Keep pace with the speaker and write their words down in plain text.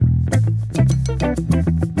Hello,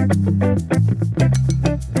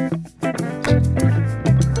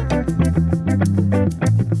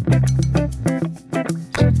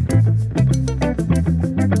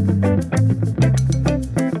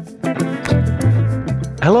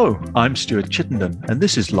 I'm Stuart Chittenden, and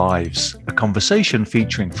this is Lives, a conversation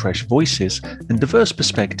featuring fresh voices and diverse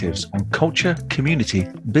perspectives on culture, community,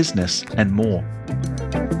 business, and more.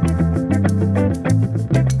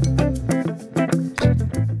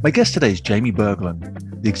 My guest today is Jamie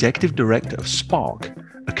Berglund, the Executive Director of Spark,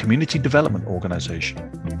 a community development organization.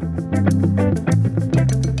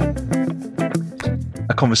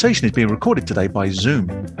 A conversation is being recorded today by Zoom.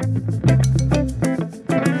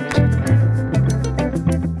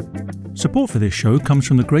 Support for this show comes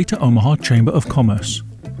from the Greater Omaha Chamber of Commerce.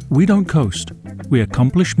 We don't coast, we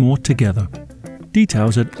accomplish more together.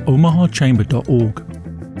 Details at omahachamber.org.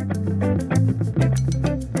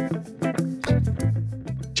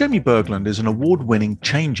 Jamie Berglund is an award-winning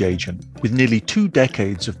change agent with nearly 2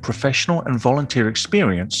 decades of professional and volunteer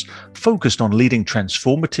experience focused on leading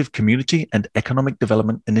transformative community and economic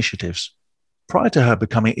development initiatives. Prior to her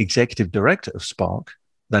becoming Executive Director of Spark,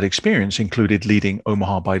 that experience included leading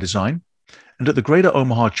Omaha by Design, and at the Greater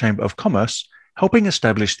Omaha Chamber of Commerce, helping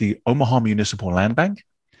establish the Omaha Municipal Land Bank,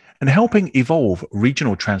 and helping evolve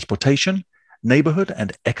regional transportation, neighborhood,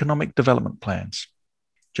 and economic development plans.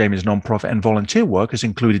 Jamie's nonprofit and volunteer work has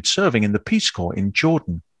included serving in the Peace Corps in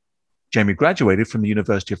Jordan. Jamie graduated from the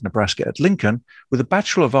University of Nebraska at Lincoln with a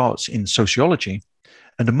Bachelor of Arts in Sociology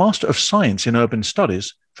and a Master of Science in Urban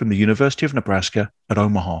Studies from the University of Nebraska at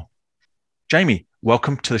Omaha. Jamie,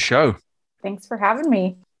 welcome to the show. Thanks for having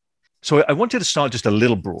me. So I wanted to start just a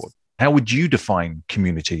little broad. How would you define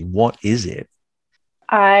community? What is it?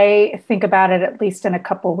 I think about it at least in a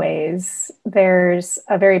couple ways. There's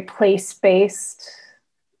a very place-based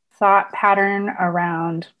thought pattern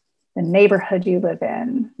around the neighborhood you live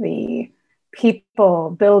in, the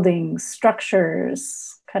people, buildings,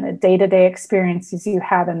 structures, kind of day-to-day experiences you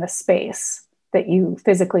have in the space that you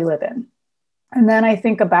physically live in. And then I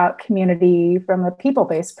think about community from a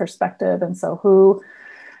people-based perspective. And so who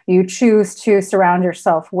you choose to surround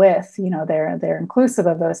yourself with, they're inclusive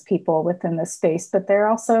of those people within the space, but they're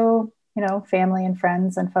also, family and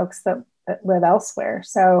friends and folks that live elsewhere.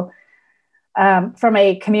 So from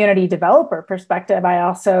a community developer perspective, I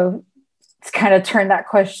also kind of turn that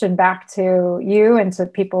question back to you and to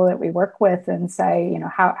people that we work with and say,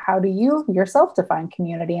 how do you yourself define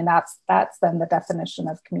community? And that's then the definition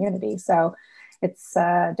of community. So it's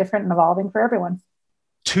different and evolving for everyone.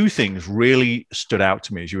 2 things really stood out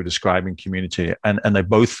to me as you were describing community, and they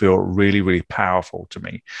both feel really, really powerful to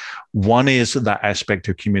me. One is that aspect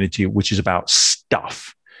of community, which is about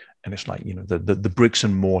stuff. And it's like, the bricks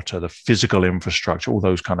and mortar, the physical infrastructure, all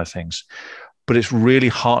those kind of things. But it's really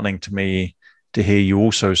heartening to me to hear you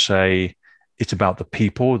also say it's about the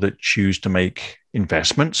people that choose to make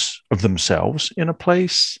investments of themselves in a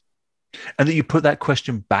place, and that you put that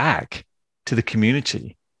question back to the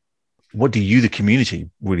community. What do you, the community,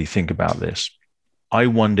 really think about this? I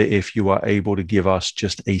wonder if you are able to give us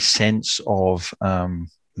just a sense of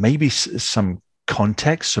maybe some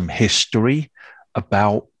context, some history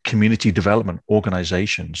about community development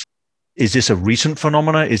organizations. Is this a recent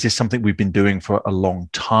phenomenon? Is this something we've been doing for a long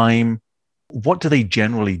time? What do they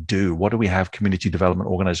generally do? What do we have community development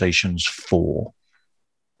organizations for?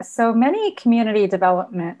 So many community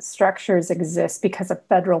development structures exist because of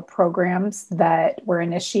federal programs that were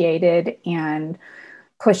initiated and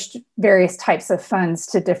pushed various types of funds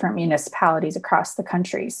to different municipalities across the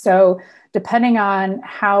country. So depending on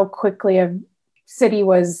how quickly a city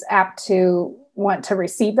was apt to want to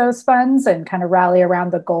receive those funds and kind of rally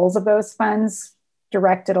around the goals of those funds,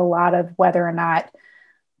 directed a lot of whether or not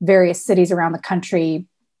various cities around the country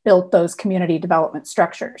built those community development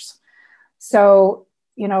structures. So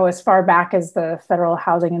as far back as the Federal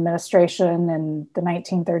Housing Administration in the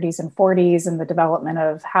 1930s and 40s and the development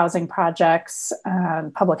of housing projects,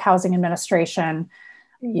 Public Housing Administration,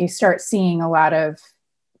 you start seeing a lot of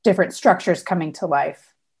different structures coming to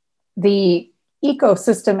life. The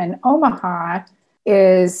ecosystem in Omaha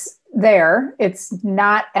is there. It's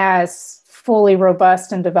not as fully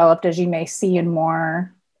robust and developed as you may see in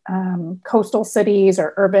more coastal cities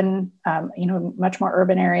or urban, much more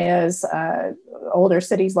urban areas, older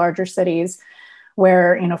cities, larger cities,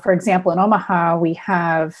 where, for example, in Omaha, we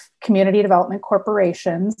have community development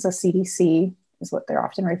corporations, a CDC is what they're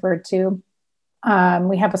often referred to.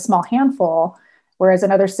 We have a small handful, whereas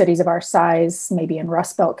in other cities of our size, maybe in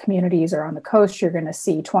Rust Belt communities or on the coast, you're going to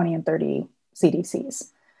see 20 and 30 CDCs.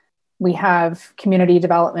 We have community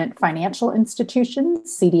development financial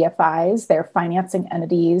institutions, CDFIs. They're financing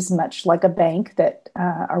entities, much like a bank, that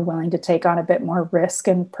are willing to take on a bit more risk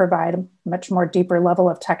and provide a much more deeper level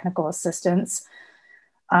of technical assistance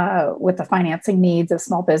with the financing needs of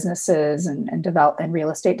small businesses and real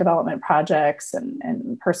estate development projects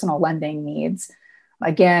and personal lending needs.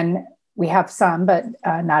 Again, we have some, but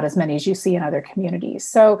not as many as you see in other communities.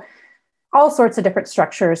 So all sorts of different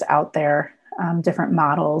structures out there, different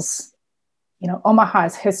models.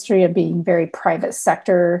 Omaha's history of being very private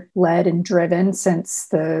sector led and driven since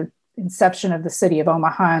the inception of the city of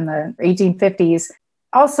Omaha in the 1850s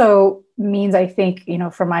also means, I think,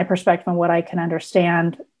 from my perspective and what I can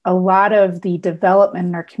understand, a lot of the development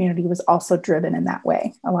in our community was also driven in that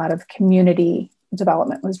way. A lot of community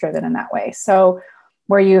development was driven in that way. So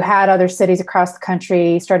where you had other cities across the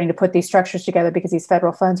country starting to put these structures together because these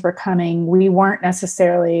federal funds were coming, we weren't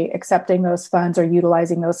necessarily accepting those funds or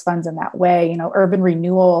utilizing those funds in that way. Urban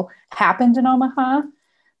renewal happened in Omaha,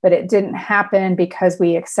 but it didn't happen because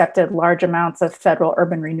we accepted large amounts of federal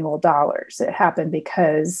urban renewal dollars. It happened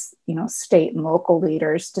because, state and local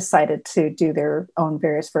leaders decided to do their own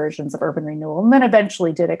various versions of urban renewal, and then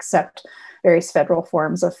eventually did accept various federal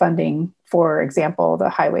forms of funding, for example, the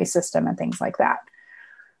highway system and things like that.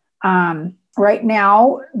 Right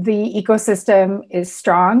now, the ecosystem is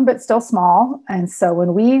strong, but still small. And so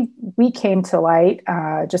when we came to light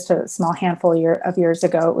just a small handful of years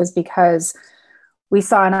ago, it was because we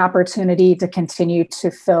saw an opportunity to continue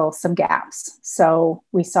to fill some gaps. So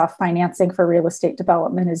we saw financing for real estate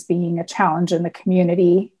development as being a challenge in the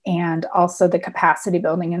community, and also the capacity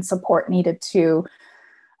building and support needed to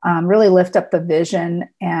really lift up the vision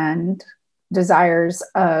and desires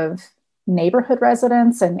of neighborhood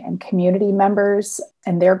residents and community members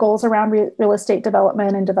and their goals around real estate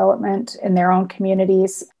development and development in their own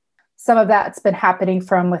communities. Some of that's been happening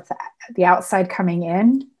from with the outside coming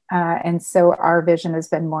in. And so our vision has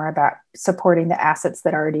been more about supporting the assets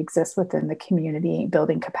that already exist within the community,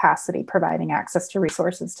 building capacity, providing access to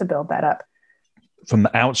resources to build that up. From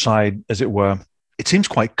the outside, as it were, it seems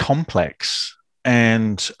quite complex.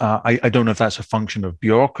 And I don't know if that's a function of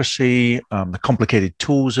bureaucracy, the complicated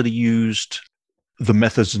tools that are used, the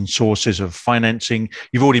methods and sources of financing.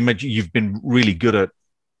 You've already mentioned you've been really good at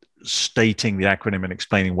stating the acronym and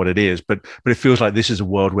explaining what it is, but it feels like this is a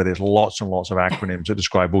world where there's lots and lots of acronyms that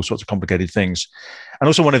describe all sorts of complicated things. And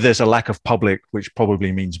also wonder if there's a lack of public, which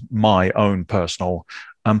probably means my own personal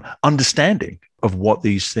understanding of what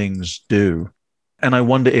these things do. And I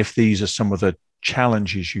wonder if these are some of the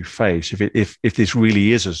challenges you face, if this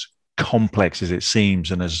really is as complex as it seems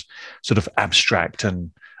and as sort of abstract and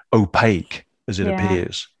opaque as it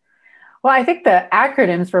appears. Well, I think the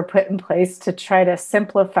acronyms were put in place to try to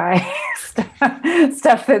simplify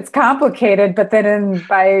stuff that's complicated, but then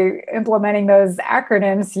by implementing those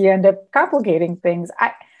acronyms, you end up complicating things.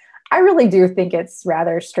 I really do think it's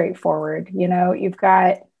rather straightforward. You've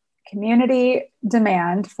got community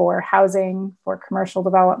demand for housing, for commercial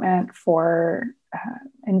development, for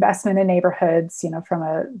investment in neighborhoods, from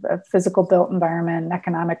a physical built environment, and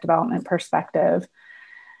economic development perspective.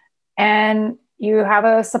 And you have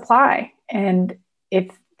a supply. And if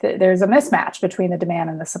there's a mismatch between the demand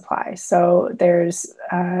and the supply. So there's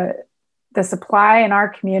the supply in our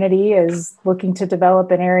community is looking to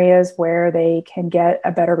develop in areas where they can get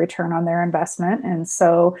a better return on their investment. And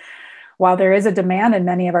so while there is a demand in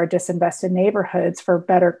many of our disinvested neighborhoods for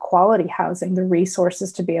better quality housing, the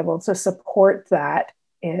resources to be able to support that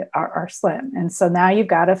are slim. And so now you've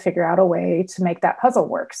got to figure out a way to make that puzzle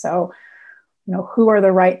work. So, who are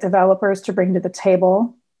the right developers to bring to the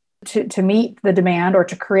table to meet the demand or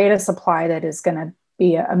to create a supply that is going to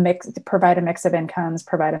be a mix, provide a mix of incomes,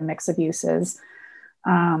 provide a mix of uses.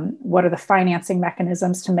 What are the financing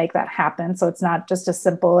mechanisms to make that happen? So it's not just as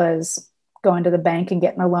simple as going to the bank and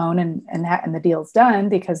getting a loan and the deal's done,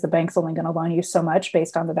 because the bank's only going to loan you so much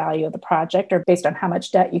based on the value of the project or based on how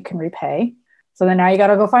much debt you can repay. So then now you got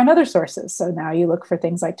to go find other sources. So now you look for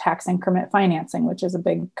things like tax increment financing, which is a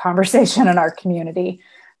big conversation in our community.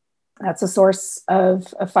 That's a source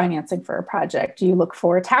of financing for a project. You look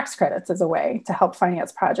for tax credits as a way to help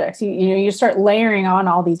finance projects. You start layering on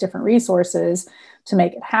all these different resources to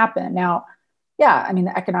make it happen. Now,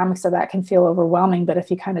 the economics of that can feel overwhelming, but if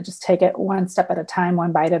you kind of just take it one step at a time,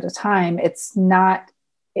 one bite at a time,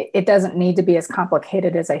 it doesn't need to be as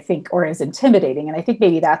complicated as I think, or as intimidating. And I think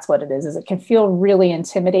maybe that's what it is it can feel really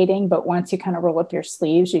intimidating, but once you kind of roll up your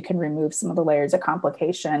sleeves, you can remove some of the layers of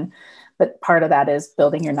complication. But part of that is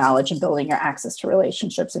building your knowledge and building your access to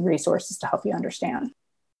relationships and resources to help you understand.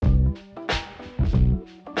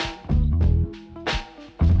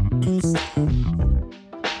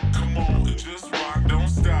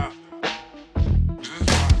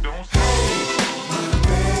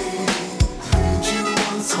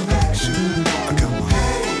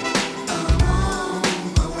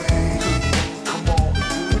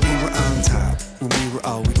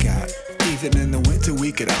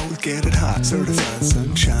 certified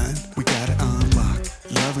sunshine. We got it on lock.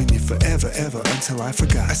 Loving you forever, ever, until I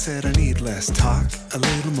forgot. I said I need less talk, a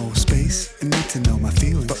little more space. I need to know my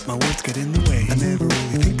feelings, but my words get in the way. I never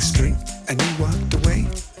really think straight, and you walked away.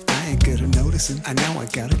 I ain't good at noticing, I know I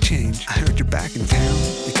gotta change. I heard you're back in town,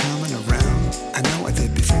 you're coming around. I know I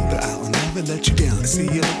did before, but I'll never let you down. I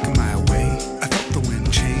see you looking my way, I felt the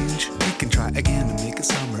wind change. We can try again and make it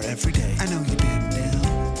summer every day. I know you've been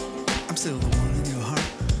down, I'm still the one in your heart.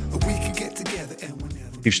 But we could get together and we'll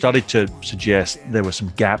never. You started to suggest there were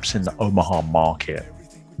some gaps in the Omaha market.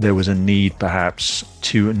 There was a need perhaps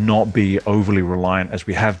to not be overly reliant, as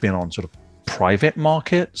we have been, on sort of private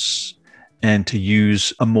markets, and to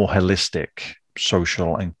use a more holistic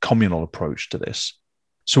social and communal approach to this.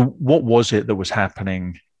 So what was it that was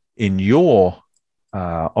happening in your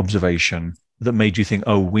observation that made you think,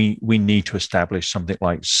 oh, we need to establish something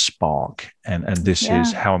like Spark, and this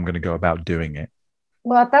is how I'm going to go about doing it?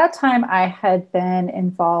 Well, at that time, I had been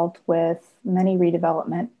involved with many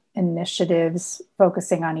redevelopment initiatives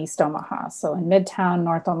focusing on East Omaha. So in Midtown,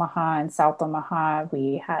 North Omaha, and South Omaha,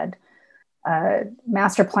 we had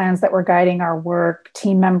master plans that were guiding our work,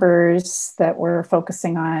 team members that were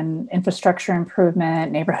focusing on infrastructure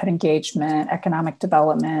improvement, neighborhood engagement, economic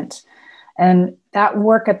development. And that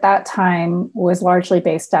work at that time was largely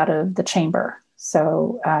based out of the chamber.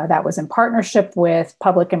 So that was in partnership with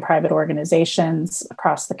public and private organizations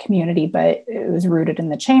across the community, but it was rooted in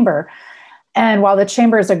the chamber. And while the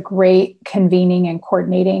chamber is a great convening and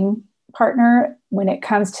coordinating partner, when it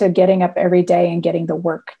comes to getting up every day and getting the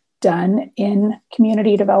work done in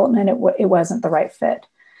community development, it wasn't the right fit.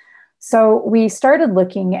 So we started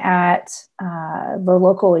looking at the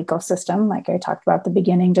local ecosystem, like I talked about at the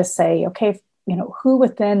beginning, to say, okay, who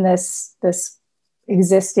within this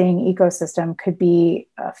existing ecosystem could be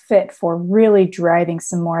a fit for really driving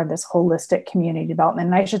some more of this holistic community development.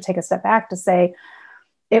 And I should take a step back to say,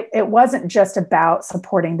 it wasn't just about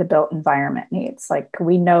supporting the built environment needs. Like,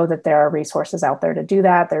 we know that there are resources out there to do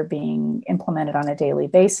that. They're being implemented on a daily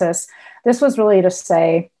basis. This was really to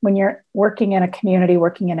say, when you're working in a community,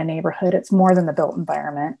 working in a neighborhood, it's more than the built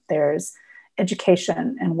environment. There's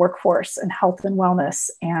education and workforce and health and wellness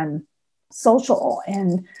and social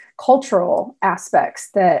and cultural aspects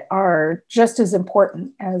that are just as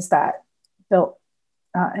important as that built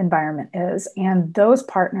environment is. And those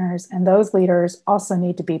partners and those leaders also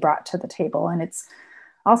need to be brought to the table. And it's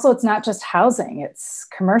not just housing, it's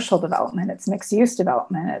commercial development, it's mixed use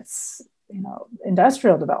development, it's,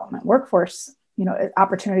 industrial development, workforce,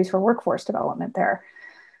 opportunities for workforce development there.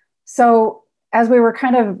 So as we were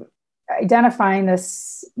kind of identifying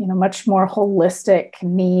this, much more holistic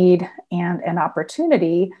need and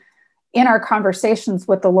opportunity, in our conversations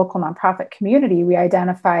with the local nonprofit community, we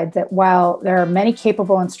identified that while there are many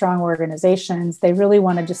capable and strong organizations, they really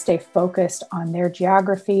wanted to stay focused on their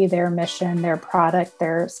geography, their mission, their product,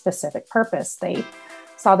 their specific purpose. They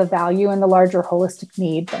saw the value in the larger holistic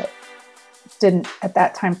need, but didn't at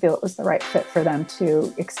that time feel it was the right fit for them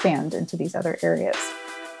to expand into these other areas.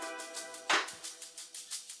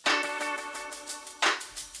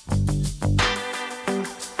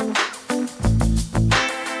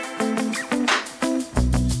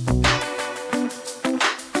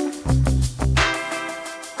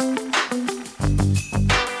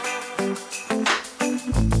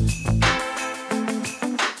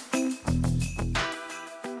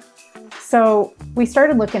 So we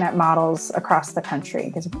started looking at models across the country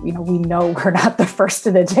because, we know we're not the first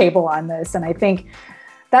to the table on this. And I think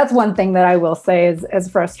that's one thing that I will say has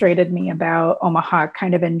frustrated me about Omaha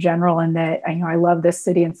kind of in general, and that I love this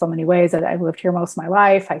city in so many ways. That I've lived here most of my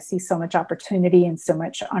life. I see so much opportunity and so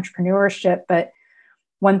much entrepreneurship. But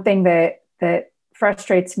one thing that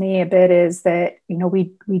frustrates me a bit is that,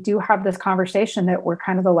 we do have this conversation that we're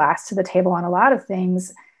kind of the last to the table on a lot of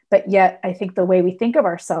things. But yet, I think the way we think of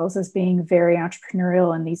ourselves as being very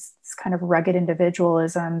entrepreneurial and this kind of rugged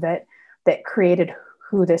individualism that created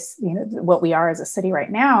who this, what we are as a city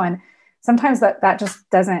right now. And sometimes that just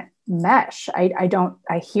doesn't mesh.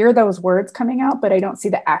 I hear those words coming out, but I don't see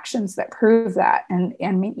the actions that prove that. And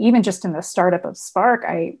I mean, even just in the startup of Spark,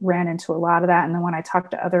 I ran into a lot of that. And then when I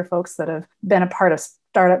talk to other folks that have been a part of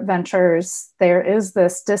startup ventures, there is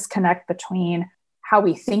this disconnect between how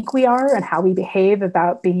we think we are and how we behave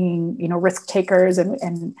about being, risk takers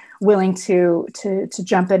and willing to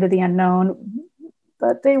jump into the unknown.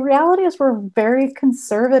 But the reality is we're very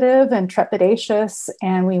conservative and trepidatious,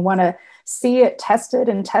 and we want to see it tested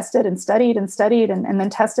and studied and then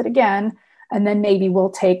tested again. And then maybe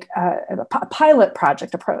we'll take a pilot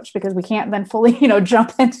project approach because we can't then fully,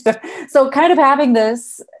 jump into. So kind of having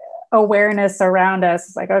this awareness around us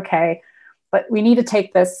is like, okay, but we need to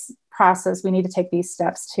take this process, we need to take these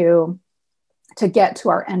steps to get to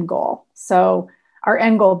our end goal. So our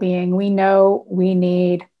end goal being, we know we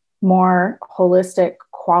need more holistic,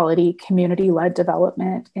 quality, community-led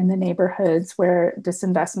development in the neighborhoods where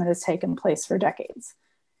disinvestment has taken place for decades.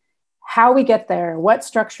 How we get there, what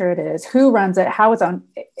structure it is, who runs it, how it's on.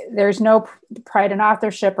 There's no pride in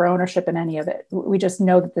authorship or ownership in any of it. We just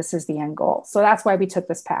know that this is the end goal. So that's why we took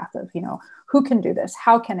this path of, who can do this?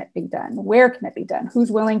 How can it be done? Where can it be done?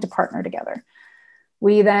 Who's willing to partner together?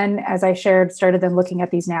 We then, as I shared, started then looking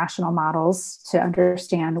at these national models to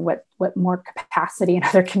understand what more capacity in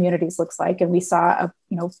other communities looks like. And we saw,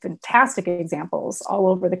 fantastic examples all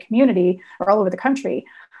over the community or all over the country.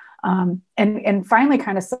 And finally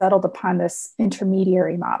kind of settled upon this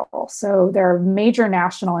intermediary model. So there are major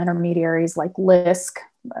national intermediaries like LISC,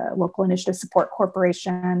 Local Initiative Support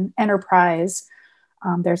Corporation, Enterprise.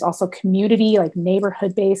 There's also community, like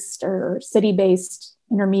neighborhood-based or city-based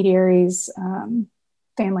intermediaries.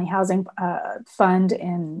 Family Housing Fund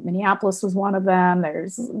in Minneapolis was one of them.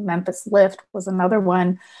 There's Memphis Lift was another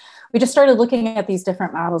one. We just started looking at these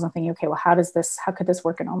different models and thinking, okay, well, how could this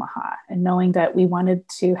work in Omaha? And knowing that we wanted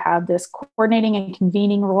to have this coordinating and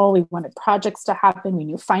convening role, we wanted projects to happen. We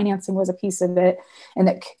knew financing was a piece of it, and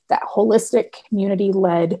that holistic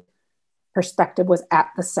community-led perspective was at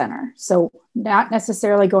the center. So not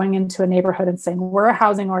necessarily going into a neighborhood and saying, we're a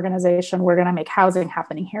housing organization, we're going to make housing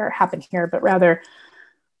happen here, but rather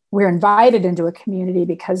we're invited into a community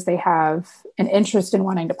because they have an interest in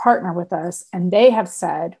wanting to partner with us. And they have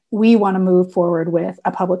said, we want to move forward with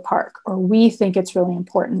a public park, or we think it's really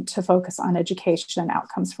important to focus on education and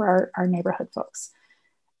outcomes for our neighborhood folks.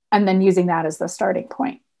 And then using that as the starting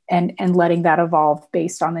point and letting that evolve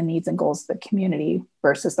based on the needs and goals of the community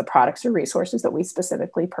versus the products or resources that we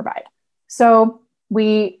specifically provide. So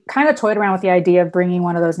we kind of toyed around with the idea of bringing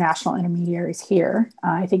one of those national intermediaries here.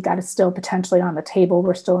 I think that is still potentially on the table.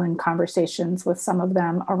 We're still in conversations with some of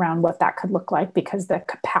them around what that could look like because the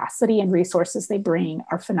capacity and resources they bring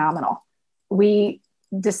are phenomenal. We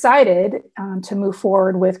decided to move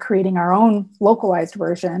forward with creating our own localized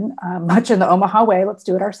version, much in the Omaha way. Let's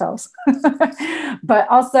do it ourselves. But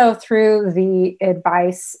also through the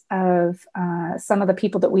advice of some of the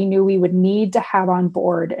people that we knew we would need to have on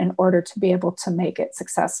board in order to be able to make it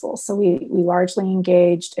successful. So we largely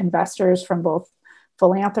engaged investors from both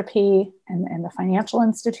philanthropy and the financial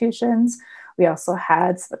institutions. We also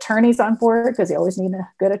had some attorneys on board because you always need a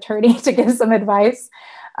good attorney to give some advice.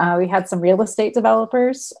 We had some real estate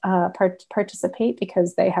developers participate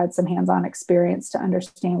because they had some hands-on experience to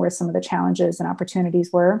understand where some of the challenges and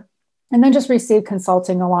opportunities were. And then just receive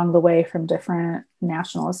consulting along the way from different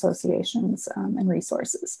national associations and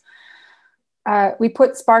resources. We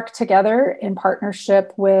put Spark together in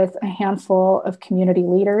partnership with a handful of community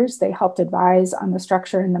leaders. They helped advise on the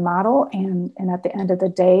structure and the model. And at the end of the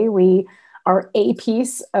day, we are a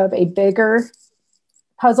piece of a bigger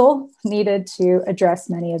puzzle needed to address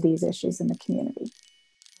many of these issues in the community.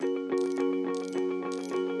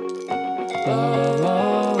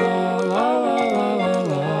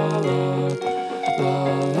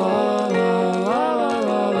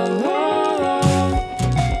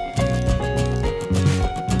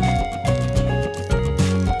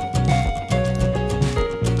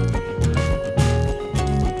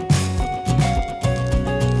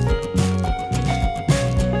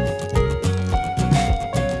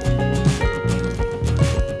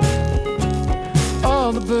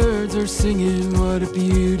 Singing, what a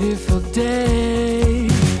beautiful day.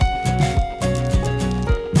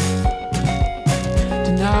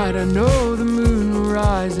 Tonight I know the moon will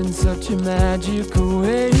rise in such a magical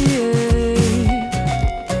way.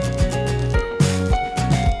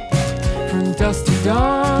 From dusk to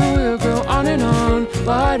dawn we'll go on and on,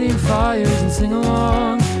 lighting fires and sing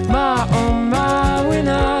along. My oh my, when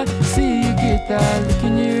I see you get that look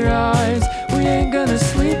in your eyes, we ain't gonna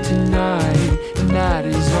sleep tonight, and that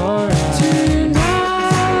is alright. Tonight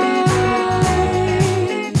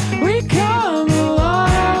we come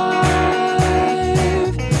alive,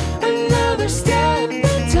 another step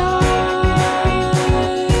in time,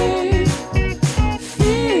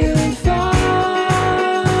 feeling fine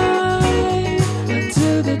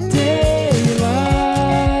until the daylight.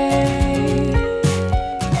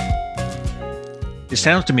 It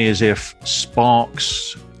sounds to me as if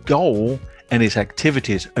Spark's goal and its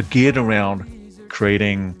activities are geared around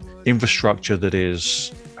creating infrastructure that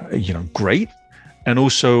is, great, and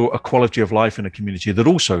also a quality of life in a community that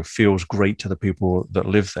also feels great to the people that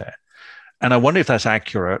live there. And I wonder if that's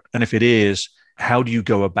accurate. And if it is, how do you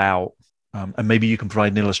go about, and maybe you can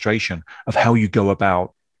provide an illustration of how you go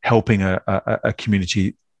about helping a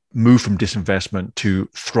community move from disinvestment to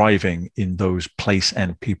thriving in those place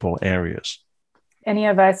and people areas? Any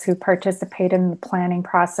of us who participate in the planning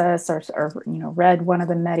process or read one of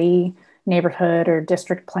the many neighborhood or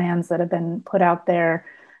district plans that have been put out there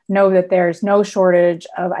know that there's no shortage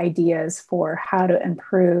of ideas for how to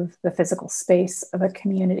improve the physical space of a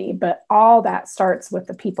community. But all that starts with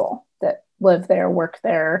the people that live there, work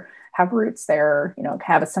there, have roots there,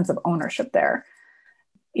 have a sense of ownership there.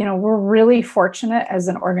 We're really fortunate as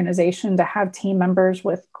an organization to have team members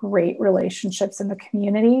with great relationships in the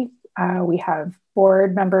community. We have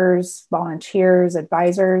board members, volunteers,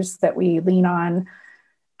 advisors that we lean on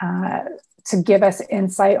to give us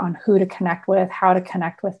insight on who to connect with, how to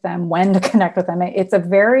connect with them, when to connect with them. It's a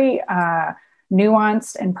very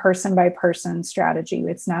nuanced and person by person strategy.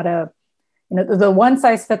 It's not the one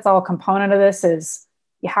size fits all component of this is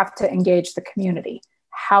you have to engage the community.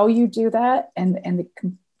 How you do that and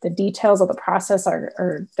the details of the process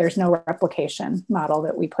are there's no replication model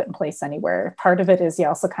that we put in place anywhere. Part of it is you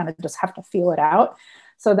also kind of just have to feel it out.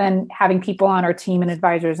 So then having people on our team and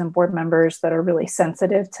advisors and board members that are really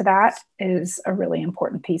sensitive to that is a really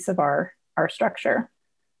important piece of our structure.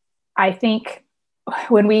 I think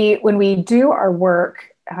when we do our work,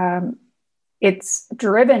 it's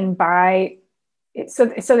driven by,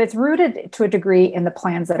 so it's rooted to a degree in the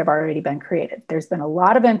plans that have already been created. There's been a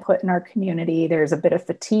lot of input in our community. There's a bit of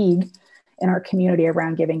fatigue in our community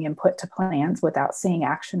around giving input to plans without seeing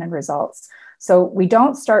action and results. So we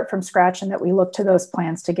don't start from scratch and that we look to those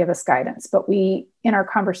plans to give us guidance, but we, in our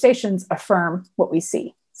conversations, affirm what we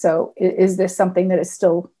see. So is this something that is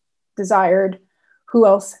still desired? Who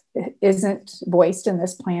else isn't voiced in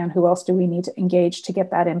this plan? Who else do we need to engage to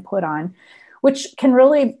get that input on? Which can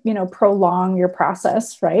really, prolong your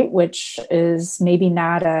process, right? Which is maybe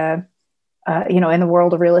not in the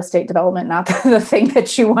world of real estate development, not the thing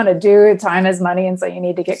that you want to do. Time is money. And so you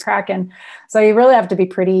need to get cracking. So you really have to be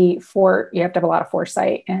you have to have a lot of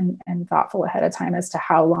foresight and thoughtful ahead of time as to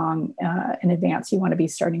how long in advance you want to be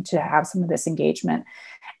starting to have some of this engagement,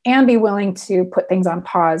 and be willing to put things on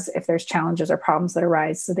pause if there's challenges or problems that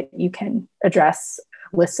arise so that you can address,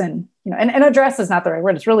 listen, and address is not the right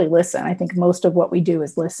word. It's really listen. I think most of what we do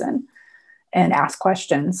is listen and ask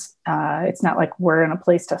questions. It's not like we're in a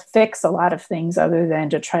place to fix a lot of things other than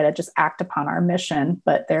to try to just act upon our mission,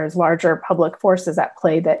 but there's larger public forces at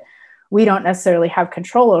play that we don't necessarily have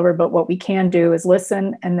control over, but what we can do is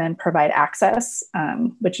listen and then provide access,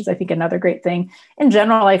 which is, I think, another great thing. In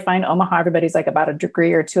general, I find Omaha, everybody's like about a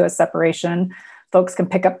degree or two of separation. Folks can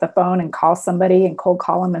pick up the phone and call somebody and cold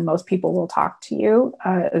call them, and most people will talk to you,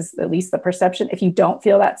 is at least the perception. If you don't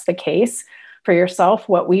feel that's the case for yourself,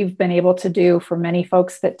 what we've been able to do for many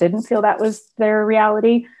folks that didn't feel that was their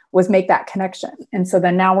reality was make that connection. And so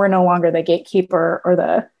then now we're no longer the gatekeeper or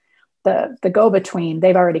the go-between.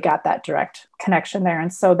 They've already got that direct connection there.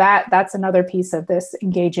 And so that's another piece of this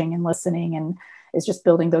engaging and listening, and is just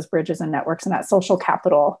building those bridges and networks and that social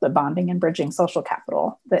capital, the bonding and bridging social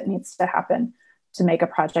capital that needs to happen to make a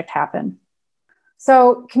project happen.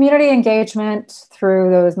 So community engagement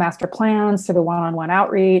through those master plans, through the one-on-one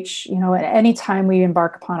outreach, at any time we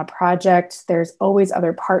embark upon a project, there's always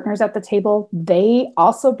other partners at the table. They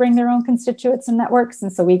also bring their own constituents and networks.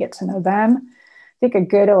 And so we get to know them. I think a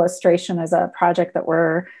good illustration is a project that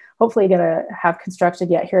we're hopefully going to have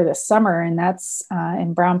constructed yet here this summer. And that's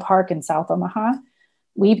in Brown Park in South Omaha.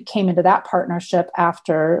 We came into that partnership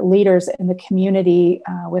after leaders in the community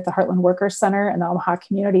with the Heartland Workers Center and the Omaha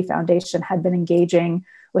Community Foundation had been engaging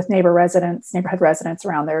with neighborhood residents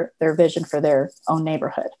around their vision for their own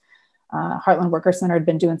neighborhood. Heartland Workers Center had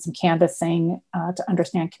been doing some canvassing to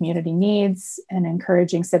understand community needs and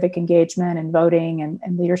encouraging civic engagement and voting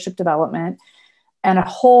and leadership development. And a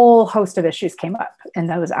whole host of issues came up in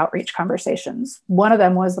those outreach conversations. One of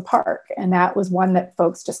them was the park. And that was one that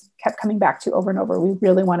folks just kept coming back to over and over. We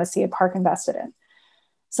really want to see a park invested in.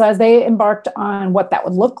 So as they embarked on what that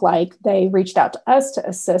would look like, they reached out to us to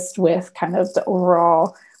assist with kind of the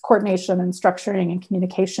overall coordination and structuring and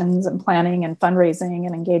communications and planning and fundraising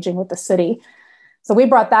and engaging with the city. So we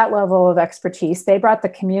brought that level of expertise. They brought the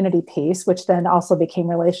community piece, which then also became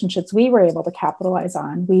relationships we were able to capitalize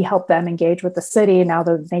on. We helped them engage with the city. Now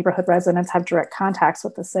the neighborhood residents have direct contacts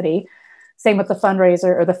with the city. Same with the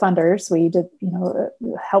fundraiser or the funders. We did,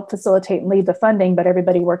 help facilitate and lead the funding, but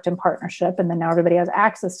everybody worked in partnership. And then now everybody has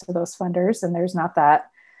access to those funders, and there's not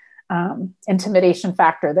that intimidation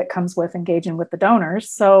factor that comes with engaging with the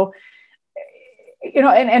donors. So, here's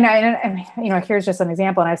just an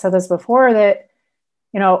example. And I've said this before that,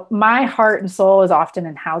 my heart and soul is often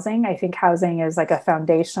in housing. I think housing is like a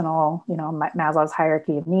foundational, Maslow's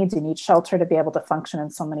hierarchy of needs. You need shelter to be able to function in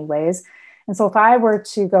so many ways. And so if I were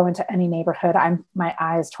to go into any neighborhood, my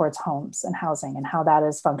eye is towards homes and housing and how that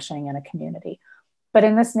is functioning in a community. But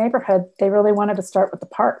in this neighborhood, they really wanted to start with the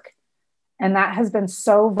park. And that has been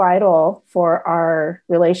so vital for our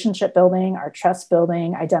relationship building, our trust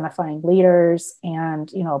building, identifying leaders,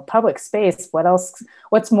 and, public space.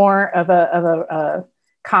 What's more of a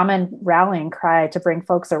common rallying cry to bring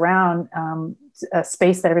folks around, a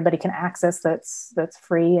space that everybody can access that's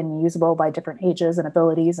free and usable by different ages and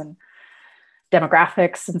abilities and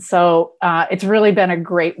demographics. And so it's really been a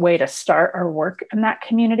great way to start our work in that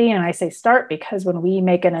community. And I say start because when we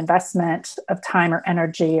make an investment of time or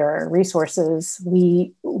energy or resources,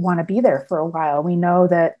 we want to be there for a while. We know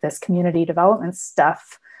that this community development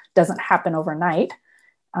stuff doesn't happen overnight.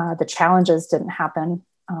 The challenges didn't happen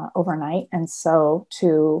overnight. And so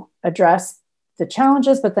to address the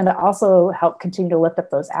challenges, but then to also help continue to lift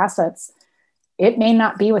up those assets, it may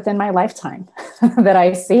not be within my lifetime that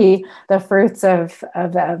I see the fruits of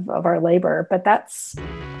our labor, but that's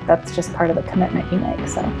just part of the commitment you make.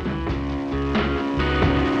 So.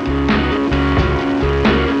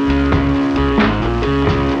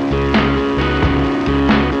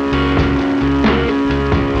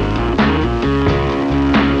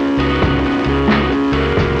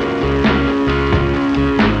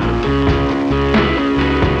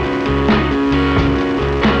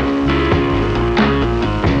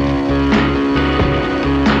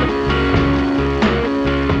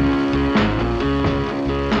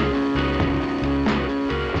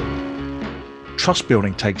 Trust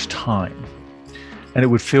building takes time. And it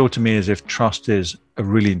would feel to me as if trust is a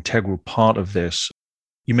really integral part of this.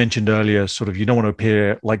 You mentioned earlier, you don't want to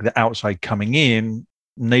appear like the outside coming in.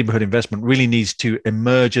 Neighborhood investment really needs to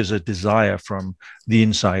emerge as a desire from the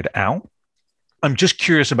inside out. I'm just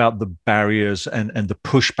curious about the barriers and the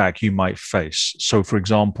pushback you might face. So, for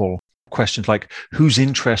example, questions like, whose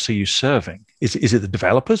interests are you serving? Is it the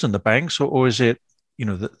developers and the banks, or is it,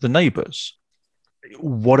 the neighbors?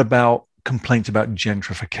 What about complaints about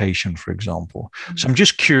gentrification, for example? Mm-hmm. So I'm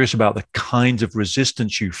just curious about the kinds of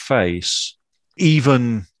resistance you face.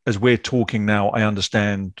 Even as we're talking now, I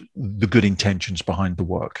understand the good intentions behind the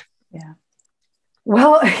work. Yeah.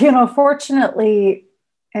 Well, fortunately,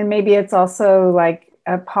 and maybe it's also like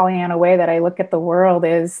a Pollyanna way that I look at the world,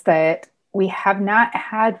 is that we have not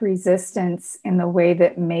had resistance in the way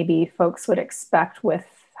that maybe folks would expect with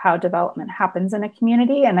how development happens in a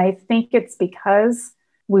community. And I think it's because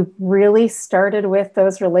we've really started with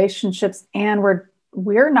those relationships, and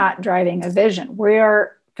we're not driving a vision. We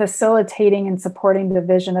are facilitating and supporting the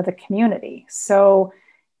vision of the community. So,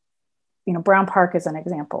 Brown Park is an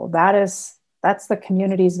example. That's the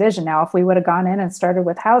community's vision. Now, if we would have gone in and started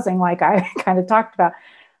with housing, like I kind of talked about,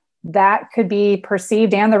 that could be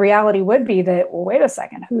perceived, and the reality would be that, well, wait a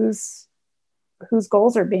second, whose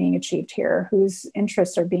goals are being achieved here? Whose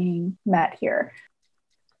interests are being met here?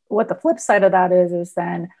 What the flip side of that is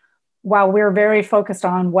then, while we're very focused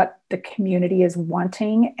on what the community is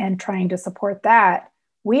wanting and trying to support that,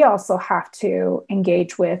 we also have to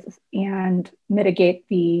engage with and mitigate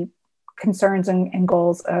the concerns and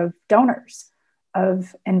goals of donors,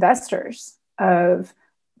 of investors, of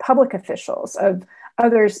public officials, of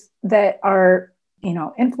others that are,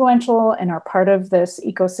 influential and are part of this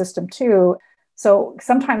ecosystem too. So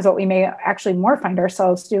sometimes what we may actually more find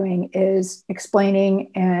ourselves doing is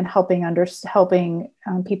explaining and helping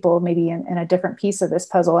people maybe in a different piece of this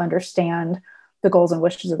puzzle understand the goals and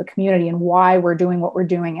wishes of the community and why we're doing what we're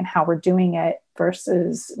doing and how we're doing it,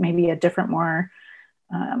 versus maybe a different, more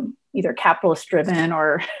either capitalist driven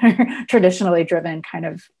or traditionally driven kind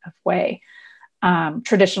of way.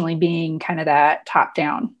 Traditionally being kind of that top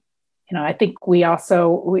down. I think we also,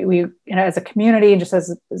 we as a community and just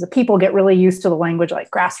as a people, get really used to the language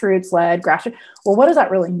like grassroots led, grassroots. Well, what does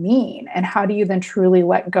that really mean? And how do you then truly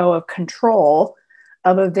let go of control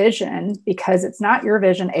of a vision? Because it's not your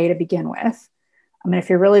vision, to begin with. I mean, if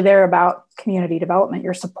you're really there about community development,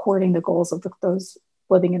 you're supporting the goals of those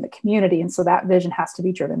living in the community. And so that vision has to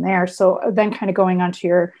be driven there. So then kind of going on to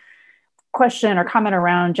your question or comment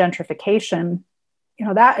around gentrification,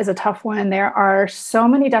 that is a tough one. There are so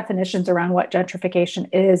many definitions around what gentrification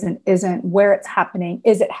is and isn't, where it's happening,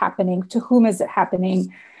 is it happening, to whom is it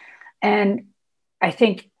happening? And I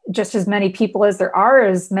think just as many people as there are,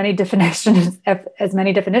 as many definitions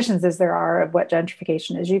as there are of what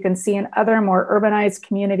gentrification is. You can see in other more urbanized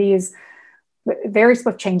communities, very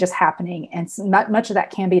swift changes happening. And not much of that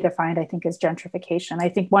can be defined, I think, as gentrification. I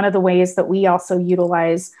think one of the ways that we also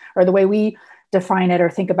utilize, or the way we define it or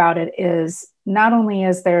think about it, is not only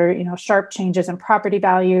is there, sharp changes in property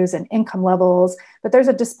values and income levels, but there's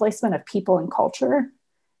a displacement of people and culture.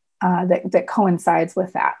 that coincides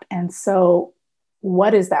with that. And so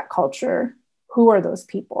what is that culture? Who are those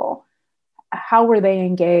people? How were they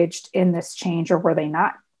engaged in this change, or were they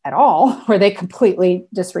not at all? Were they completely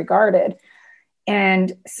disregarded?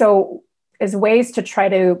 And so as ways to try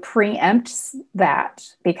to preempt that,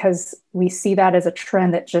 because we see that as a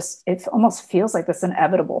trend that just, it almost feels like this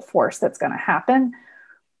inevitable force that's going to happen.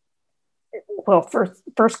 Well,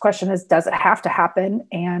 first question is, does it have to happen?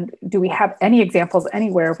 And do we have any examples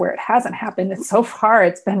anywhere where it hasn't happened? And so far,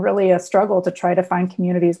 it's been really a struggle to try to find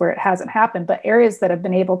communities where it hasn't happened, but areas that have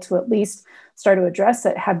been able to at least start to address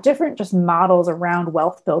it have different just models around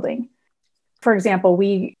wealth building. For example,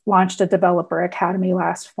 we launched a developer academy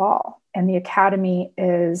last fall, and the academy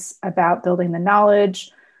is about building the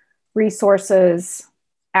knowledge, resources,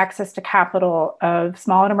 access to capital of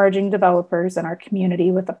small and emerging developers in our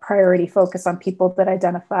community, with a priority focus on people that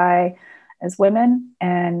identify as women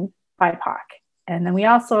and BIPOC. And then we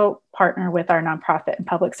also partner with our nonprofit and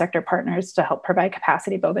public sector partners to help provide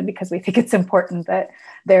capacity building, because we think it's important that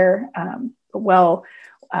they're well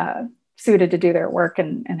suited to do their work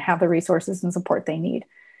and have the resources and support they need.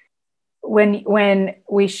 When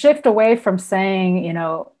we shift away from saying,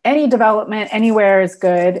 any development anywhere is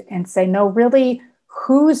good, and say, no, really,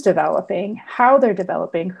 who's developing, how they're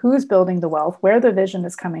developing, who's building the wealth, where the vision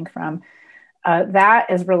is coming from, that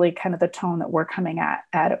is really kind of the tone that we're coming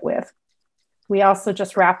at it with. We also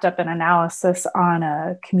just wrapped up an analysis on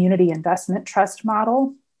a community investment trust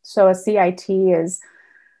model. So a CIT is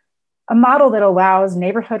a model that allows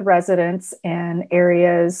neighborhood residents in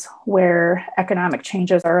areas where economic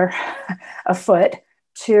changes are afoot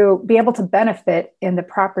to be able to benefit in the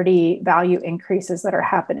property value increases that are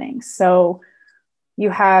happening. So you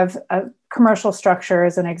have a commercial structure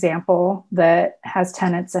as an example that has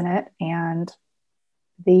tenants in it, and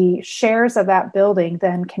the shares of that building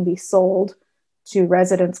then can be sold to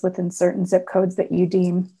residents within certain zip codes that you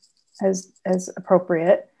deem as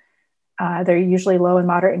appropriate. They're usually low and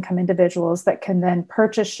moderate income individuals that can then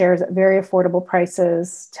purchase shares at very affordable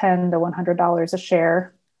prices, $10 to $100 a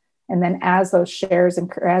share. And then as those shares,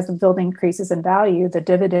 as the building increases in value, the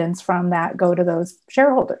dividends from that go to those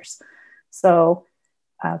shareholders. So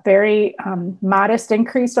very modest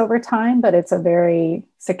increase over time, but it's a very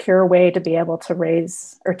secure way to be able to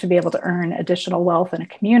raise or to be able to earn additional wealth in a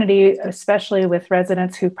community, especially with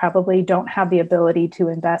residents who probably don't have the ability to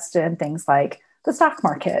invest in things like the stock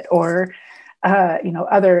market or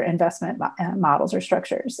other investment models or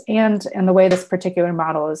structures. And the way this particular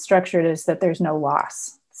model is structured is that there's no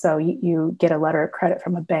loss. So you get a letter of credit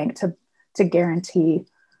from a bank to guarantee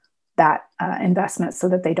that investment so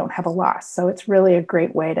that they don't have a loss. So it's really a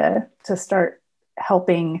great way to start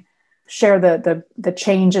helping share the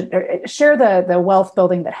change, share the wealth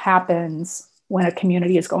building that happens when a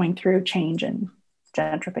community is going through change and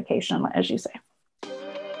gentrification, as you say.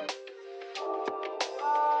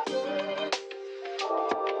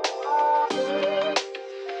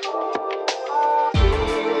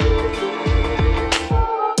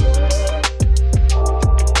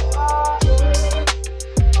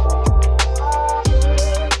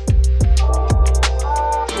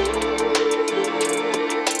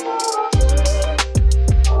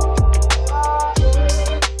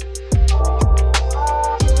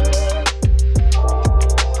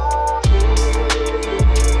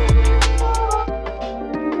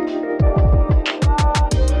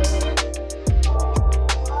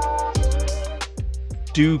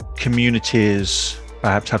 Do communities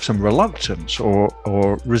perhaps have some reluctance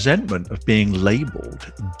or resentment of being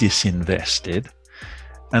labeled disinvested?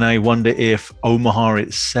 And I wonder if Omaha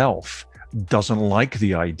itself doesn't like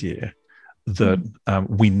the idea that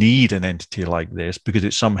we need an entity like this, because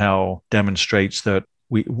it somehow demonstrates that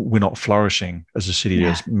we're not flourishing as a city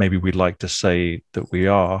as maybe we'd like to say that we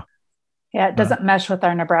are. Yeah, it doesn't mesh with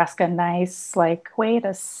our Nebraska nice, like, wait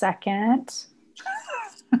a second.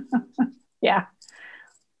 Yeah.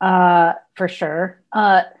 For sure.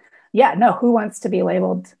 Who wants to be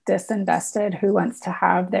labeled disinvested? Who wants to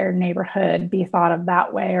have their neighborhood be thought of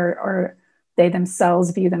that way, or they themselves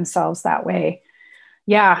view themselves that way?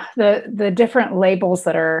 Yeah, the different labels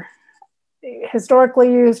that are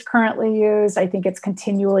historically used, currently used, I think it's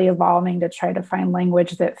continually evolving to try to find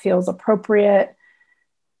language that feels appropriate.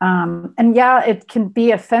 It can be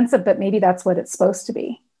offensive, but maybe that's what it's supposed to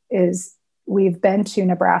be, is we've been to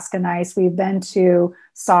Nebraska nice. We've been to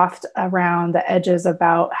soft around the edges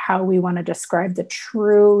about how we want to describe the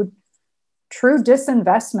true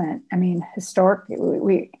disinvestment. I mean,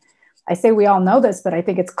 historically, I say we all know this, but I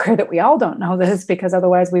think it's clear that we all don't know this, because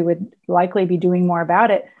otherwise we would likely be doing more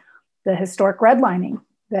about it. The historic redlining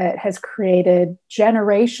that has created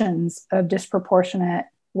generations of disproportionate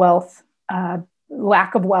wealth,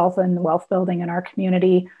 lack of wealth and wealth building in our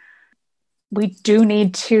community. We do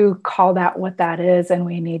need to call that what that is, and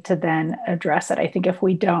we need to then address it. I think if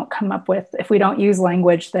we don't use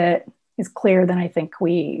language that is clear, then I think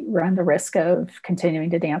we run the risk of continuing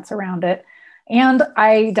to dance around it. And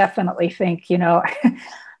I definitely think,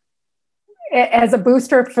 as a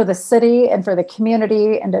booster for the city and for the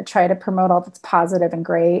community and to try to promote all that's positive and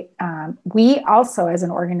great, we also as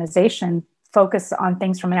an organization focus on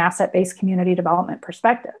things from an asset-based community development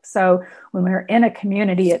perspective. So when we're in a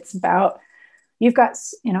community, it's about, you've got,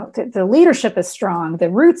 the leadership is strong, the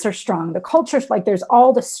roots are strong, the culture's like, there's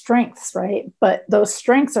all the strengths, right? But those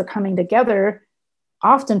strengths are coming together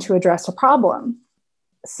often to address a problem.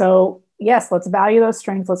 So yes, let's value those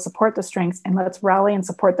strengths, let's support the strengths, and let's rally and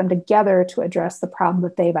support them together to address the problem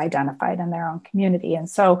that they've identified in their own community. And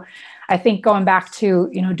so I think going back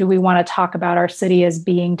to, do we want to talk about our city as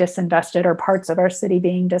being disinvested or parts of our city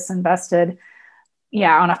being disinvested?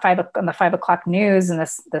 Yeah, on the 5 o'clock news and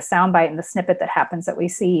the soundbite and the snippet that happens that we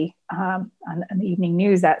see on the evening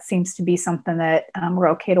news, that seems to be something that we're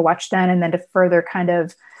okay to watch then, and then to further kind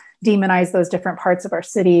of demonize those different parts of our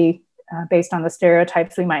city based on the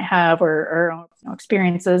stereotypes we might have or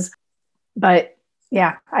experiences. But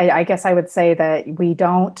yeah, I guess I would say that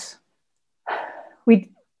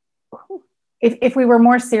if we were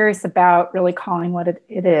more serious about really calling what it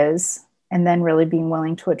is and then really being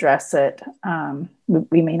willing to address it,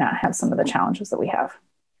 we may not have some of the challenges that we have.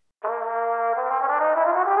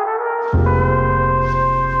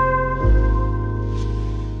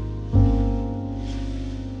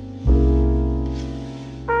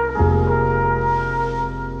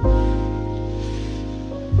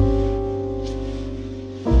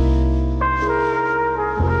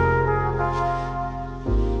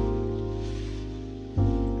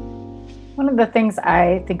 One of the things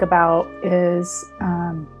I think about is,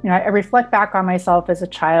 I reflect back on myself as a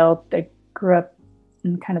child. I grew up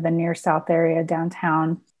in kind of the near South area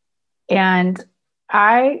downtown, and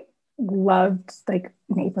I loved like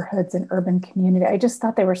neighborhoods and urban community. I just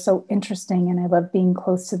thought they were so interesting, and I loved being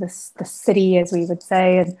close to the city, as we would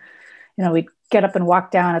say. And we'd get up and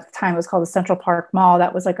walk down. At the time, it was called the Central Park Mall.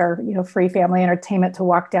 That was like our free family entertainment, to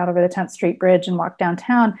walk down over the 10th Street Bridge and walk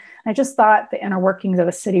downtown. And I just thought the inner workings of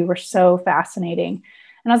a city were so fascinating.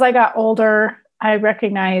 And as I got older, I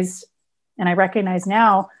recognize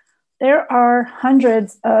now there are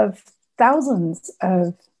hundreds of thousands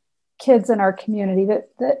of kids in our community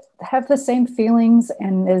that have the same feelings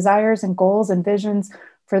and desires and goals and visions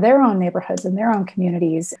for their own neighborhoods and their own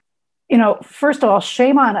communities. First of all,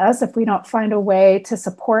 shame on us if we don't find a way to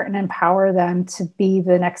support and empower them to be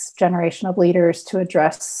the next generation of leaders, to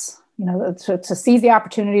address, to seize the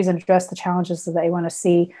opportunities and address the challenges that they want to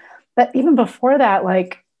see. But even before that,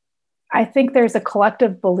 I think there's a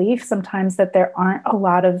collective belief sometimes that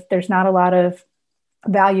there's not a lot of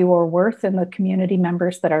value or worth in the community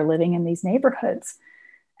members that are living in these neighborhoods.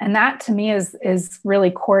 And that to me is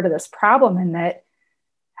really core to this problem, in that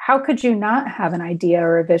how could you not have an idea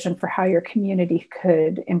or a vision for how your community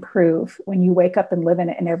could improve when you wake up and live in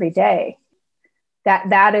it every day?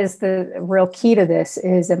 That is the real key to this,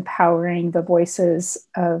 is empowering the voices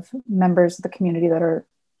of members of the community that are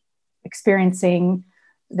experiencing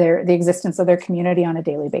the existence of their community on a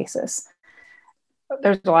daily basis.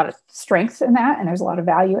 There's a lot of strength in that, and there's a lot of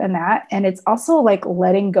value in that. And it's also like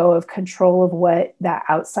letting go of control of what that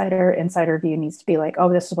insider view needs to be like. Oh,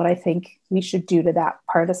 this is what I think we should do to that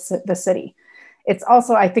part of the city. It's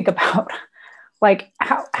also, I think about like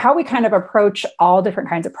how we kind of approach all different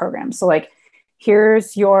kinds of programs. So like,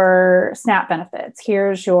 here's your SNAP benefits,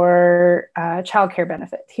 here's your childcare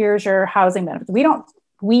benefit, here's your housing benefits.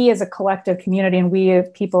 We as a collective community, and we as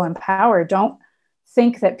people in power, don't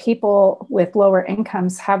think that people with lower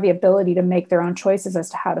incomes have the ability to make their own choices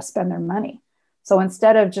as to how to spend their money. So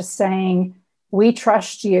instead of just saying, we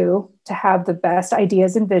trust you to have the best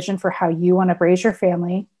ideas and vision for how you want to raise your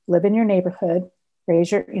family, live in your neighborhood,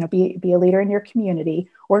 be a leader in your community,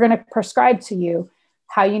 we're going to prescribe to you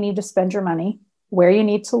how you need to spend your money, where you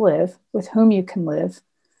need to live, with whom you can live,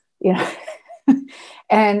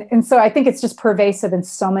 and so I think it's just pervasive in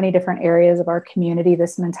so many different areas of our community,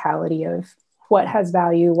 this mentality of what has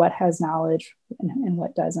value, what has knowledge, and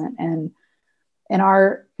what doesn't. And in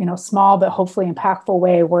our, small but hopefully impactful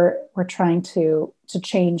way, we're trying to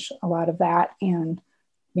change a lot of that and,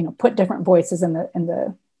 put different voices in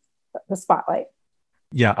the spotlight.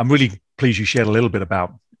 Yeah, I'm really pleased you shared a little bit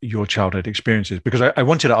about your childhood experiences, because I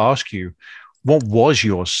wanted to ask you, what was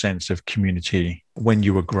your sense of community when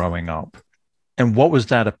you were growing up? And what was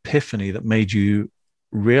that epiphany that made you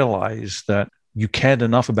realize that you cared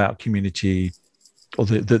enough about community or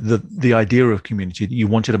the idea of community, that you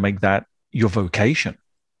wanted to make that your vocation?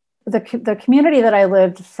 The community that I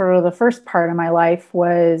lived for the first part of my life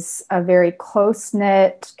was a very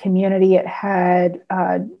close-knit community. It had,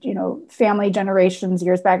 family generations.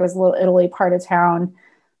 Years back, it was Little Italy part of town.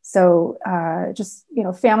 So just,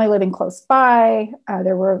 family living close by.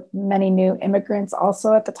 There were many new immigrants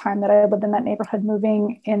also at the time that I lived in that neighborhood,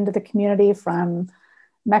 moving into the community from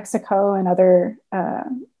Mexico and other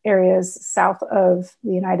areas south of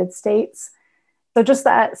the United States. So just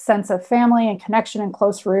that sense of family and connection and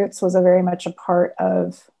close roots was a very much a part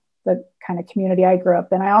of the kind of community I grew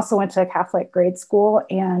up in. I also went to a Catholic grade school,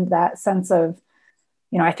 and that sense of,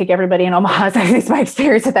 I think everybody in Omaha, at least my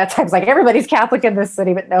experience at that time, is like everybody's Catholic in this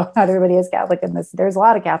city, but no, not everybody is Catholic in this. There's a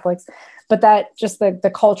lot of Catholics, but that just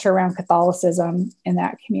the culture around Catholicism in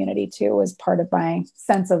that community too was part of my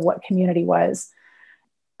sense of what community was.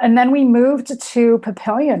 And then we moved to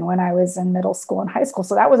Papillion when I was in middle school and high school.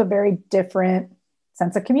 So that was a very different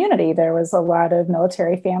sense of community. There was a lot of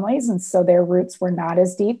military families, and so their roots were not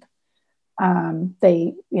as deep.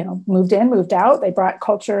 They, moved in, moved out. They brought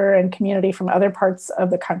culture and community from other parts of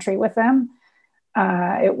the country with them.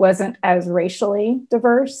 It wasn't as racially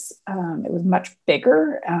diverse. It was much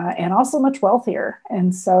bigger and also much wealthier.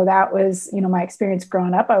 And so that was, my experience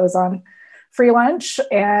growing up. I was on free lunch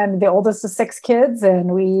and the oldest of 6 kids,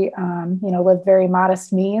 and we, lived very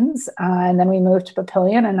modest means. And then we moved to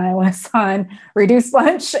Papillion, and I was on reduced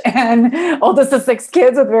lunch and oldest of 6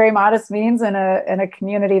 kids with very modest means in a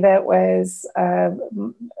community that was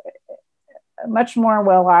much more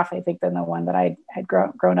well off, I think, than the one that I had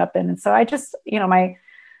grown up in. And so I just, my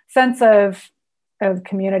sense of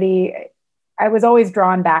community, I was always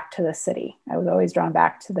drawn back to the city. I was always drawn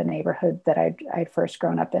back to the neighborhood that I'd first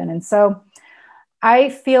grown up in. And so I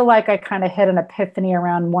feel like I kind of hit an epiphany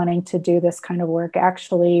around wanting to do this kind of work,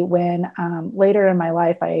 actually, when later in my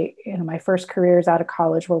life, my first careers out of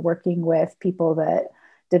college were working with people that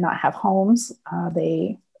did not have homes.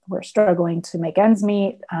 They were struggling to make ends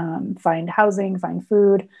meet, find housing, find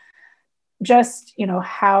food, just,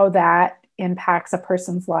 how that impacts a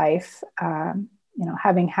person's life,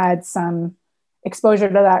 having had some exposure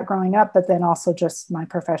to that growing up, but then also just my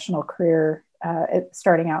professional career,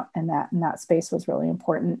 starting out in that space was really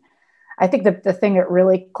important. I think the thing that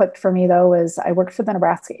really clicked for me, though, was I worked for the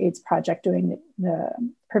Nebraska AIDS Project doing the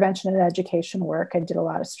prevention and education work. I did a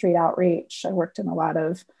lot of street outreach. I worked in a lot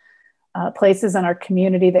of places in our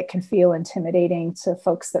community that can feel intimidating to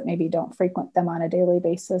folks that maybe don't frequent them on a daily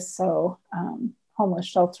basis. So homeless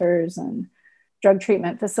shelters and drug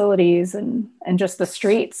treatment facilities and just the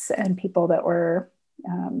streets and people that were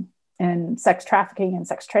in sex trafficking and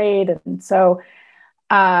sex trade. And so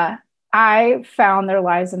I found their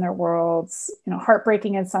lives and their worlds,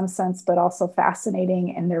 heartbreaking in some sense, but also fascinating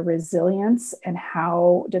in their resilience and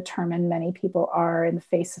how determined many people are in the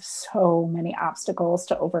face of so many obstacles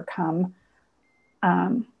to overcome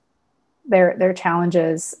their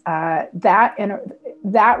challenges.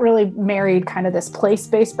 That really married kind of this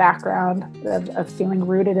place-based background of feeling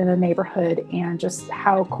rooted in a neighborhood and just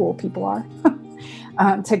how cool people are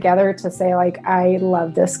together to say, like, I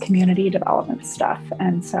love this community development stuff.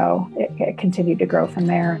 And so it continued to grow from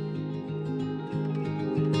there.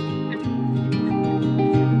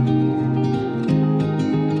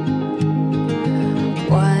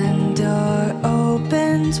 One door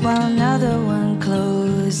opens while another one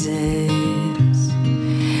closes.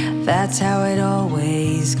 That's how it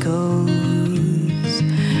always goes.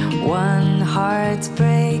 One heart's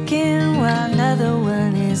breaking while another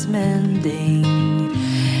one is mending.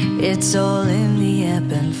 It's all in the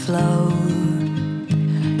ebb and flow.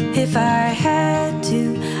 If I had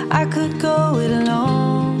to, I could go it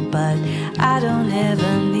alone, but I don't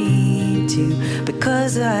ever need to,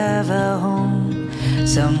 because I have a home,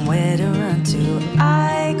 somewhere to run to.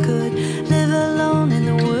 I could live alone in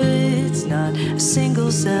the woods, not a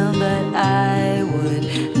single sound, but I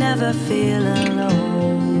would never feel alone,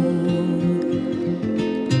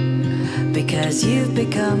 because you've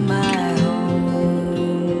become my home.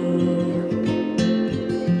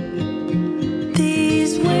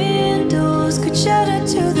 These windows could shatter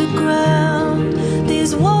to the ground,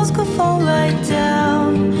 these walls could fall right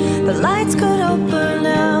down, the lights could all burn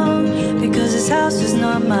out, because this house is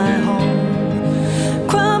not my home.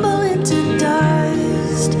 Crumble into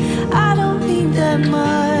dust, I don't need that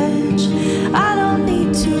much, I don't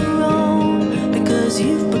need to roam, because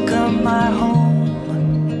you've become my home.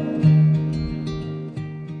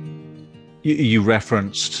 You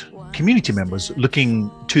referenced community members looking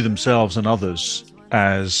to themselves and others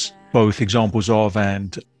as both examples of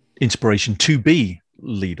and inspiration to be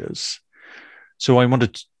leaders. So I want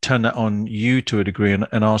to turn that on you to a degree and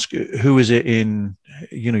ask, who is it in,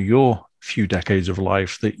 your few decades of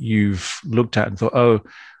life that you've looked at and thought, oh,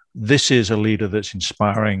 this is a leader that's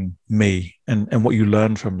inspiring me, and what you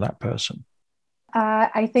learn from that person?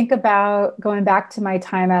 I think about going back to my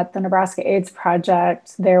time at the Nebraska AIDS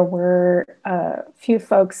Project. There were a few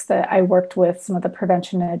folks that I worked with, some of the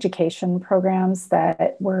prevention and education programs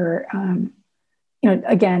that were,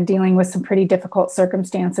 again, dealing with some pretty difficult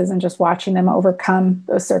circumstances, and just watching them overcome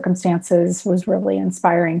those circumstances was really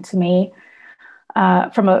inspiring to me.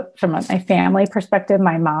 From my family perspective,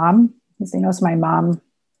 my mom, as you know, so my mom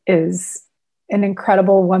is an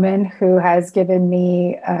incredible woman who has given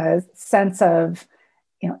me a sense of,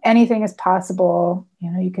 anything is possible.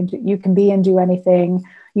 You can be and do anything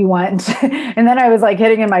you want. And then I was like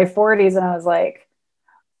hitting in my 40s, and I was like,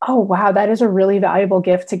 oh, wow, that is a really valuable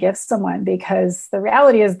gift to give someone, because the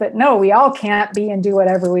reality is that no, we all can't be and do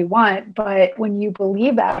whatever we want. But when you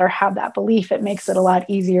believe that or have that belief, it makes it a lot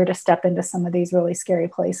easier to step into some of these really scary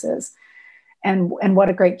places. And what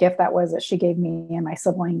a great gift that was that she gave me and my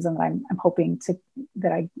siblings, and that I'm hoping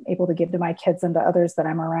that I'm able to give to my kids and to others that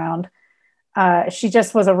I'm around. She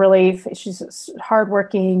just was she's a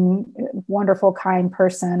hardworking, wonderful, kind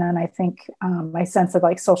person. And I think my sense of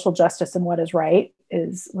like social justice and what is right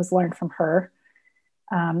was learned from her.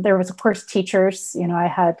 There was, of course, teachers. I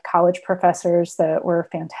had college professors that were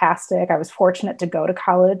fantastic. I was fortunate to go to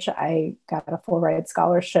college. I got a full ride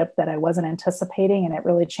scholarship that I wasn't anticipating, and it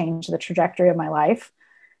really changed the trajectory of my life.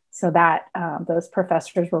 So that those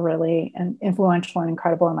professors were really influential and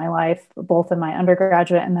incredible in my life, both in my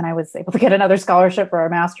undergraduate, and then I was able to get another scholarship for our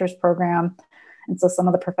master's program. And so some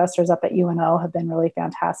of the professors up at UNO have been really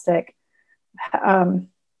fantastic.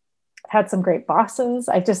 Had some great bosses.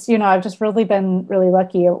 I've just really been really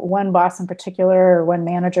lucky. One boss in particular, or one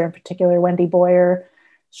manager in particular, Wendy Boyer,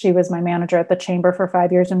 she was my manager at the Chamber for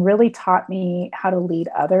 5 years and really taught me how to lead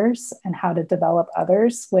others and how to develop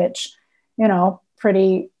others, which,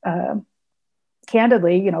 pretty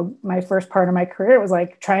candidly, my first part of my career was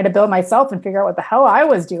like trying to build myself and figure out what the hell I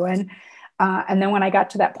was doing. And then when I got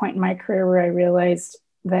to that point in my career where I realized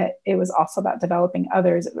that it was also about developing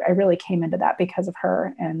others, I really came into that because of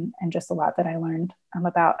her, and just a lot that I learned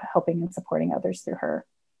about helping and supporting others through her.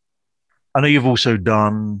 I know you've also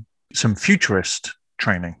done some futurist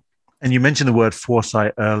training, and you mentioned the word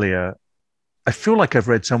foresight earlier. I feel like I've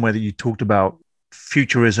read somewhere that you talked about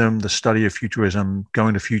futurism, the study of futurism,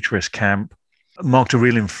 going to futurist camp, marked a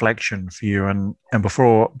real inflection for you. And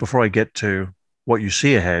before I get to what you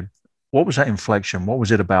see ahead, what was that inflection? What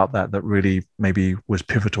was it about that really maybe was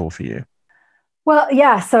pivotal for you? Well,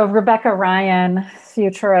 yeah. So Rebecca Ryan,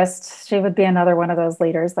 futurist, she would be another one of those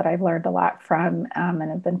leaders that I've learned a lot from, and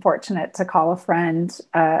have been fortunate to call a friend.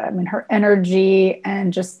 Her energy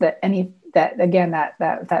and just that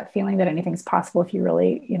feeling that anything's possible if you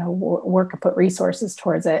really, work and put resources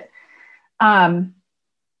towards it.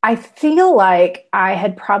 I feel like I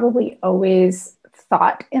had probably always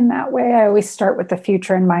thought in that way. I always start with the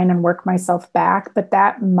future in mind and work myself back. But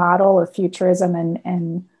that model of futurism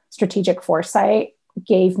and strategic foresight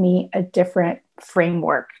gave me a different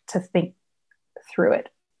framework to think through it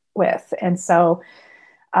with. And so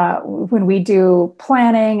when we do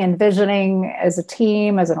planning and visioning as a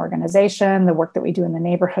team, as an organization, the work that we do in the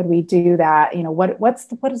neighborhood, we do that,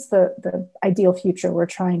 what is the ideal future we're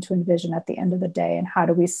trying to envision at the end of the day? And how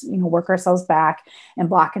do we, work ourselves back and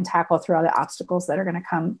block and tackle through all the obstacles that are going to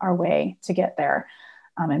come our way to get there,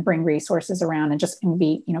 and bring resources around, and just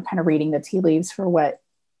be, kind of reading the tea leaves for what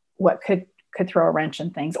could throw a wrench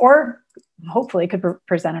in things, or hopefully could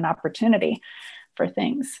present an opportunity for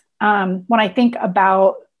things. When I think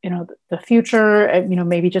about, the future,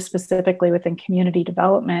 maybe just specifically within community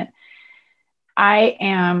development, I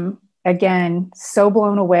am, again, so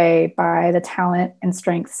blown away by the talent and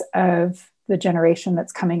strengths of the generation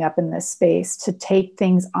that's coming up in this space to take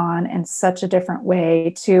things on in such a different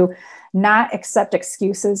way, to not accept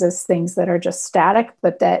excuses as things that are just static,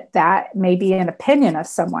 but that may be an opinion of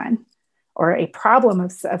someone or a problem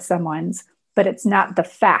of someone's, but it's not the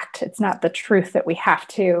fact. It's not the truth that we have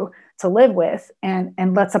to live with.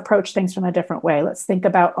 And let's approach things from a different way. Let's think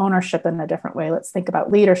about ownership in a different way. Let's think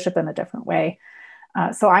about leadership in a different way.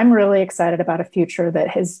 So I'm really excited about a future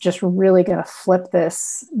that is just really going to flip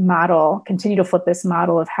this model, continue to flip this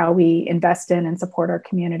model of how we invest in and support our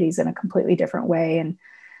communities in a completely different way, and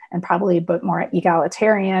probably a bit more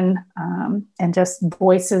egalitarian, and just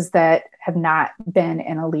voices that have not been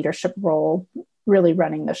in a leadership role really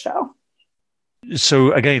running the show.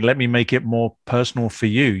 So again, let me make it more personal for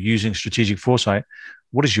you using strategic foresight.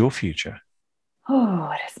 What is your future? Oh,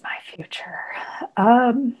 what is my future?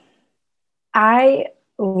 I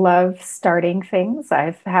love starting things.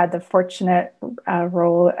 I've had the fortunate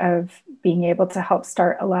role of being able to help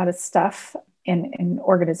start a lot of stuff in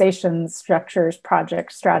organizations, structures,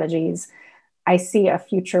 projects, strategies. I see a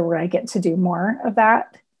future where I get to do more of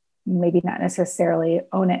that. Maybe not necessarily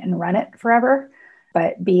own it and run it forever,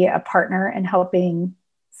 but be a partner in helping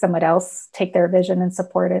someone else take their vision and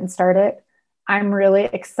support it and start it. I'm really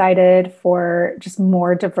excited for just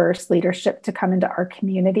more diverse leadership to come into our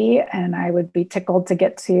community, and I would be tickled to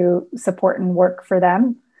get to support and work for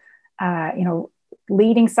them.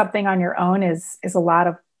 Leading something on your own is a lot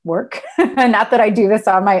of work. Not that I do this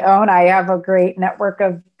on my own. I have a great network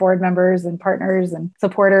of board members and partners and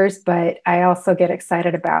supporters, but I also get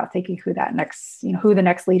excited about thinking who the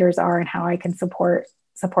next leaders are and how I can support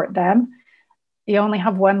them. You only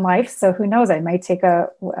have one life, so who knows? I might take a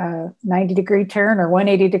 90-degree turn or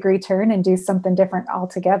 180-degree turn and do something different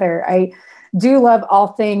altogether. I do love all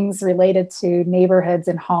things related to neighborhoods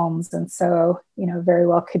and homes, and so very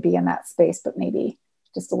well could be in that space, but maybe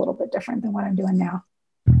just a little bit different than what I'm doing now.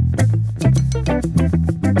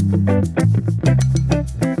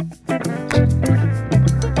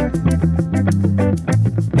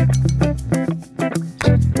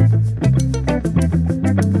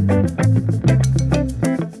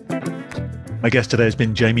 My guest today has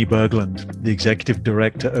been Jamie Berglund, the Executive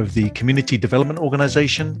Director of the community development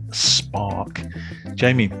organization, Spark.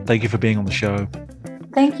 Jamie, thank you for being on the show.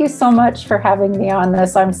 Thank you so much for having me on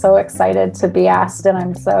this. I'm so excited to be asked, and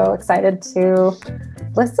I'm so excited to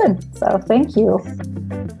listen. So thank you.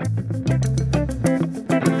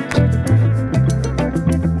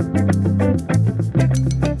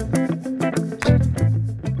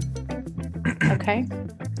 Okay.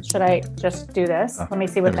 Should I just do this? Let me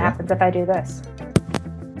see what happens if I do this.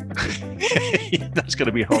 That's going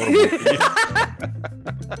to be horrible.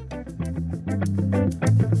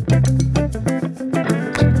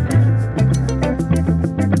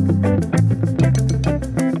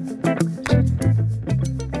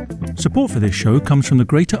 Support for this show comes from the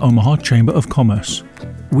Greater Omaha Chamber of Commerce.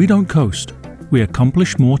 We don't coast. We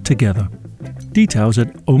accomplish more together. Details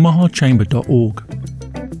at omahachamber.org.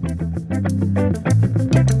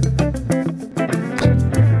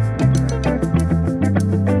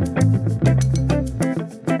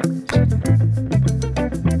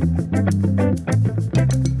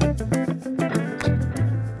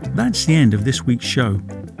 That's the end of this week's show.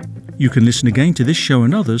 You can listen again to this show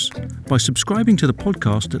and others by subscribing to the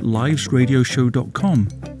podcast at livesradioshow.com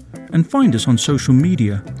and find us on social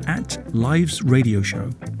media at Lives Radio Show.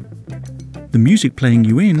 The music playing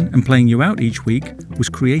you in and playing you out each week was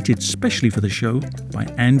created specially for the show by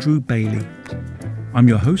Andrew Bailey. I'm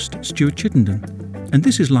your host, Stuart Chittenden, and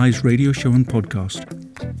this is Lives Radio Show and Podcast.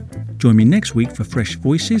 Join me next week for fresh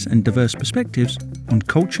voices and diverse perspectives on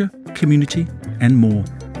culture, community, and more.